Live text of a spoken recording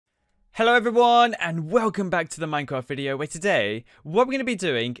Hello everyone and welcome back to the Minecraft video where today what we're going to be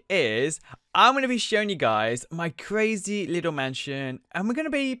doing is I'm going to be showing you guys my crazy little mansion and we're going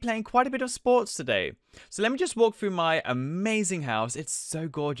to be playing quite a bit of sports today. So let me just walk through my amazing house. It's so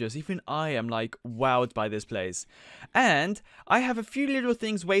gorgeous. Even I am like wowed by this place. And I have a few little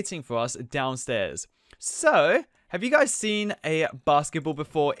things waiting for us downstairs. So have you guys seen a basketball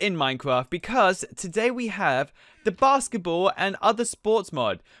before in Minecraft? Because today we have the basketball and other sports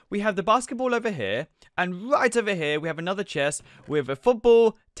mod. We have the basketball over here, and right over here we have another chest with a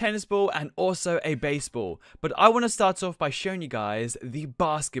football, tennis ball, and also a baseball. But I want to start off by showing you guys the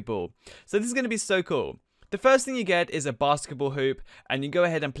basketball. So this is going to be so cool. The first thing you get is a basketball hoop, and you go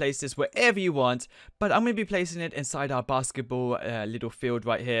ahead and place this wherever you want, but I'm going to be placing it inside our basketball little field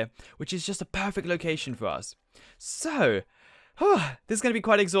right here, which is just a perfect location for us. So, this is going to be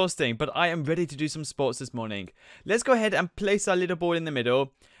quite exhausting, but I am ready to do some sports this morning. Let's go ahead and place our little ball in the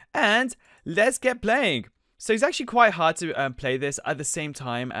middle, and let's get playing. So it's actually quite hard to play this at the same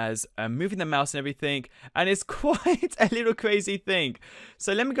time as moving the mouse and everything, and it's quite a little crazy thing.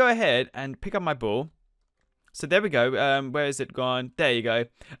 So let me go ahead and pick up my ball. So there we go. Where is it gone? There you go. And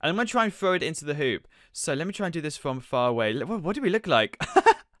I'm going to try and throw it into the hoop. So let me try and do this from far away. What do we look like?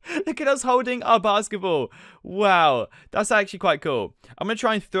 Look at us holding our basketball. Wow. That's actually quite cool. I'm going to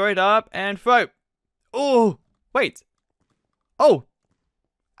try and throw it up and throw. Oh, wait. Oh.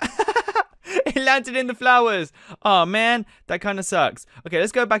 It landed in the flowers. Oh, man. That kind of sucks. Okay,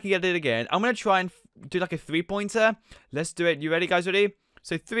 let's go back and get it again. I'm going to try and do like a three-pointer. Let's do it. You ready, guys? Ready?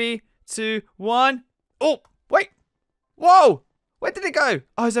 So 3, 2, 1. Oh. Wait! Whoa! Where did it go?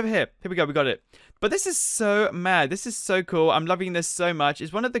 Oh, it's over here. Here we go. We got it. But this is so mad. This is so cool. I'm loving this so much.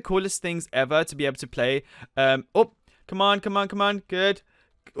 It's one of the coolest things ever to be able to play. Oh, come on, come on, come on. Good.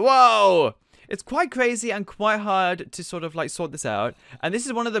 Whoa! It's quite crazy and quite hard to sort of like sort this out. And this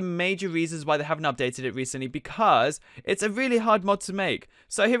is one of the major reasons why they haven't updated it recently, because it's a really hard mod to make.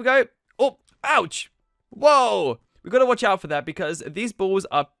 So here we go. Oh, ouch! Whoa! We've got to watch out for that because these balls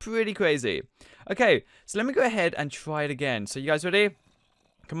are pretty crazy. Okay, so let me go ahead and try it again. So you guys ready?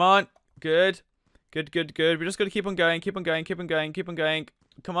 Come on. Good. Good, good, good. We're just going to keep on going, keep on going, keep on going, keep on going.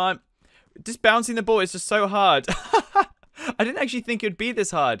 Come on. Just bouncing the ball is just so hard. I didn't actually think it would be this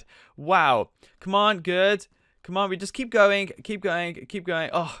hard. Wow. Come on, good. Come on, we just keep going, keep going, keep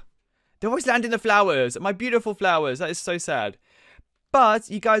going. Oh, they always land in the flowers. My beautiful flowers. That is so sad. But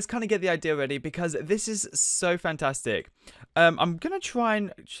you guys kind of get the idea already because this is so fantastic. I'm going to try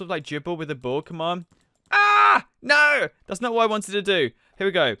and sort of like dribble with the ball. Come on. Ah! No! That's not what I wanted to do. Here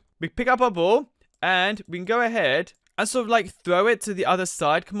we go. We pick up our ball and we can go ahead and sort of like throw it to the other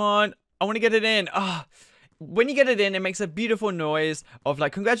side. Come on. I want to get it in. Ah! When you get it in, it makes a beautiful noise of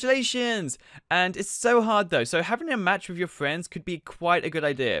like, congratulations. And it's so hard though. So having a match with your friends could be quite a good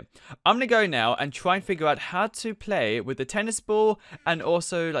idea. I'm going to go now and try and figure out how to play with the tennis ball and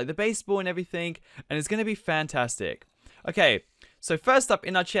also like the baseball and everything. And it's going to be fantastic. Okay. So first up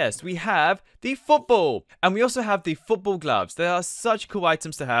in our chest, we have the football. And we also have the football gloves. They are such cool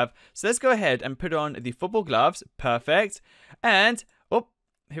items to have. So let's go ahead and put on the football gloves. Perfect. And, oh,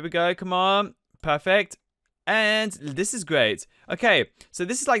 here we go. Come on. Perfect. And this is great. Okay, so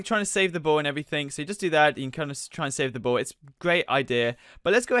this is like trying to save the ball and everything. So you just do that. You can kind of try and save the ball. It's a great idea.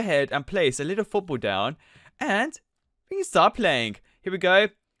 But let's go ahead and place a little football down. And we can start playing. Here we go.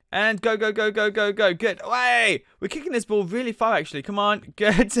 And go, go, go, go, go, go. Good. Way! We're kicking this ball really far, actually. Come on.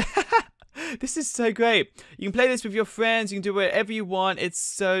 Good. This is so great. You can play this with your friends. You can do whatever you want. It's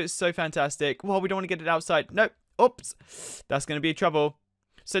so, so fantastic. Well, we don't want to get it outside. Nope. Oops. That's going to be trouble.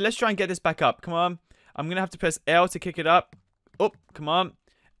 So let's try and get this back up. Come on. I'm going to have to press L to kick it up. Oh, come on.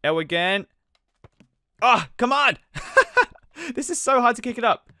 L again. Oh, come on. This is so hard to kick it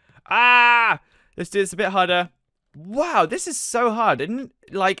up. Ah! Let's do this a bit harder. Wow, this is so hard.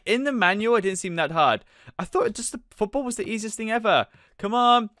 Like, in the manual, it didn't seem that hard. I thought just the football was the easiest thing ever. Come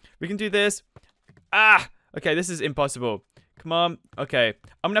on. We can do this. Ah! Okay, this is impossible. Come on. Okay.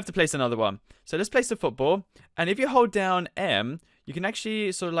 I'm going to have to place another one. So let's place the football. And if you hold down M, you can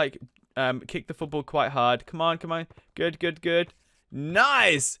actually sort of like kick the football quite hard. Come on, come on. Good, good, good.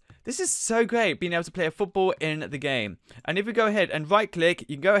 Nice! This is so great, being able to play a football in the game. And if we go ahead and right click,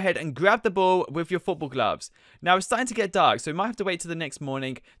 you can go ahead and grab the ball with your football gloves. Now it's starting to get dark, so we might have to wait till the next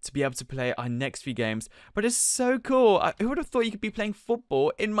morning to be able to play our next few games. But it's so cool. Who would have thought you could be playing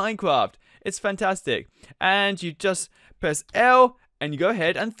football in Minecraft? It's fantastic. And you just press L and you go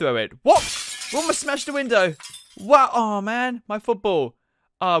ahead and throw it. What? We almost smashed the window. Wow. Oh man, my football.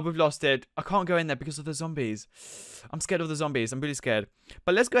 Oh, we've lost it. I can't go in there because of the zombies. I'm scared of the zombies. I'm really scared.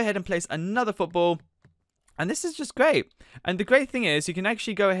 But let's go ahead and place another football. And this is just great. And the great thing is you can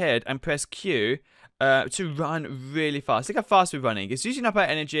actually go ahead and press Q to run really fast. Look how fast we're running. It's using up our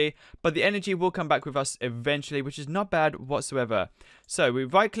energy, but the energy will come back with us eventually, which is not bad whatsoever. So we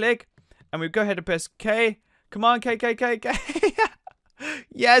right click and we go ahead and press K. Come on, K, K, K, K.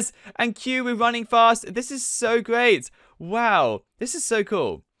 Yes, and Q, we're running fast. This is so great. Wow, this is so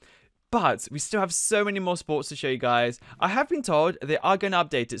cool. But we still have so many more sports to show you guys. I have been told they are going to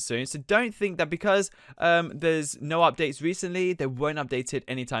update it soon. So don't think that because there's no updates recently, they won't update it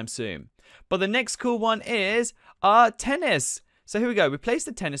anytime soon. But the next cool one is tennis. So here we go. We place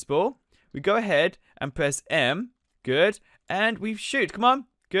the tennis ball. We go ahead and press M. Good. And we shoot. Come on.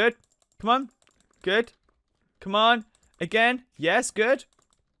 Good. Come on. Good. Come on. Again. Yes. Good.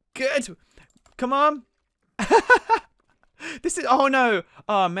 Good. Come on. This is, oh no.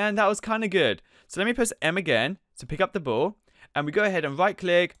 Oh man, that was kind of good. So let me press M again to pick up the ball. And we go ahead and right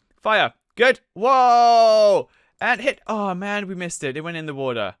click. Fire. Good. Whoa. And hit. Oh man, we missed it. It went in the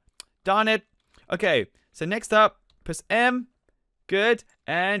water. Darn it. Okay. So next up, press M. Good.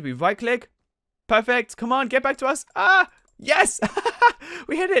 And we right click. Perfect. Come on, get back to us. Ah, yes.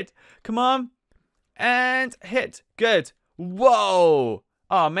 We hit it. Come on. And hit. Good. Whoa.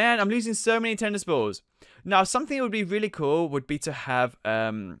 Oh man, I'm losing so many tennis balls. Now, something that would be really cool would be to have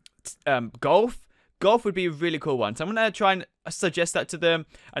golf. Golf would be a really cool one. So I'm going to try and suggest that to them.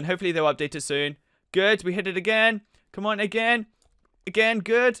 And hopefully they'll update it soon. Good. We hit it again. Come on, again. Again.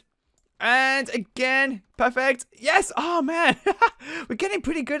 Good. And again. Perfect. Yes. Oh, man. We're getting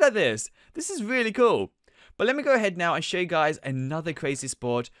pretty good at this. This is really cool. But let me go ahead now and show you guys another crazy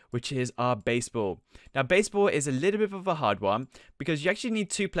sport, which is our baseball. Now, baseball is a little bit of a hard one because you actually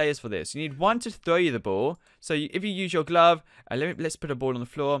need 2 players for this. You need one to throw you the ball. So if you use your glove, let's put a ball on the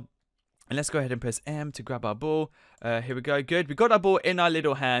floor. And let's go ahead and press M to grab our ball. Here we go. Good. We got our ball in our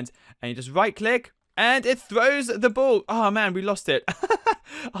little hand. And you just right click. And it throws the ball. Oh, man. We lost it.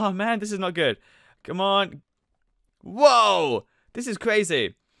 Oh, man. This is not good. Come on. Whoa. This is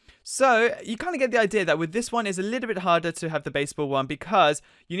crazy. So, you kind of get the idea that with this one, it's a little bit harder to have the baseball one because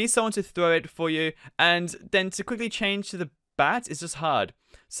you need someone to throw it for you, and then to quickly change to the bat is just hard.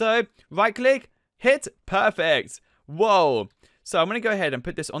 So, right click, hit, perfect. Whoa. So, I'm going to go ahead and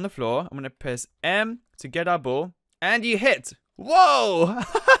put this on the floor. I'm going to press M to get our ball, and you hit. Whoa.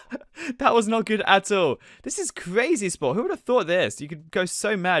 That was not good at all. This is crazy sport. Who would have thought this? You could go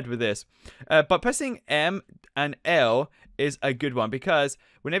so mad with this. But pressing M and L is a good one because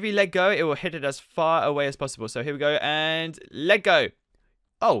whenever you let go, it will hit it as far away as possible. So here we go and let go.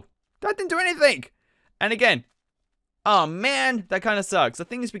 Oh, that didn't do anything. And again. Oh man, that kind of sucks. The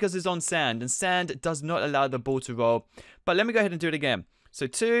thing is because it's on sand and sand does not allow the ball to roll. But let me go ahead and do it again. So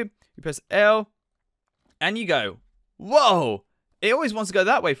 2, you press L and you go. Whoa. It always wants to go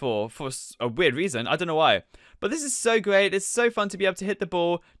that way for a weird reason. I don't know why. But this is so great. It's so fun to be able to hit the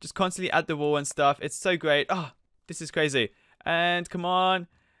ball just constantly at the wall and stuff. It's so great. Oh, this is crazy. And come on.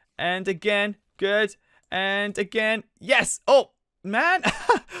 And again. Good. And again. Yes. Oh, man.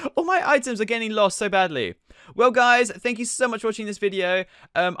 All my items are getting lost so badly. Well, guys, thank you so much for watching this video.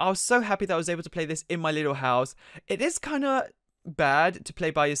 I was so happy that I was able to play this in my little house. It is kind of bad to play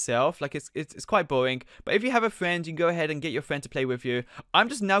by yourself. Like it's quite boring, but if you have a friend, you can go ahead and get your friend to play with you. I'm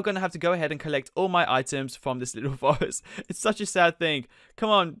just now gonna have to go ahead and collect all my items from this little forest. It's such a sad thing. Come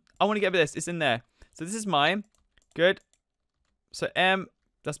on, I want to get this. It's in there. So this is mine. Good. So M,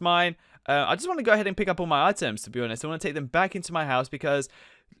 that's mine. I just want to go ahead and pick up all my items, to be honest. I want to take them back into my house because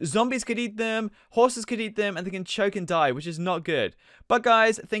zombies could eat them, horses could eat them, and they can choke and die, which is not good. But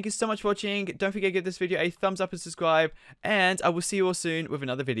guys, thank you so much for watching. Don't forget to give this video a thumbs up and subscribe, and I will see you all soon with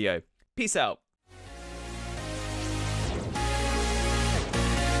another video. Peace out.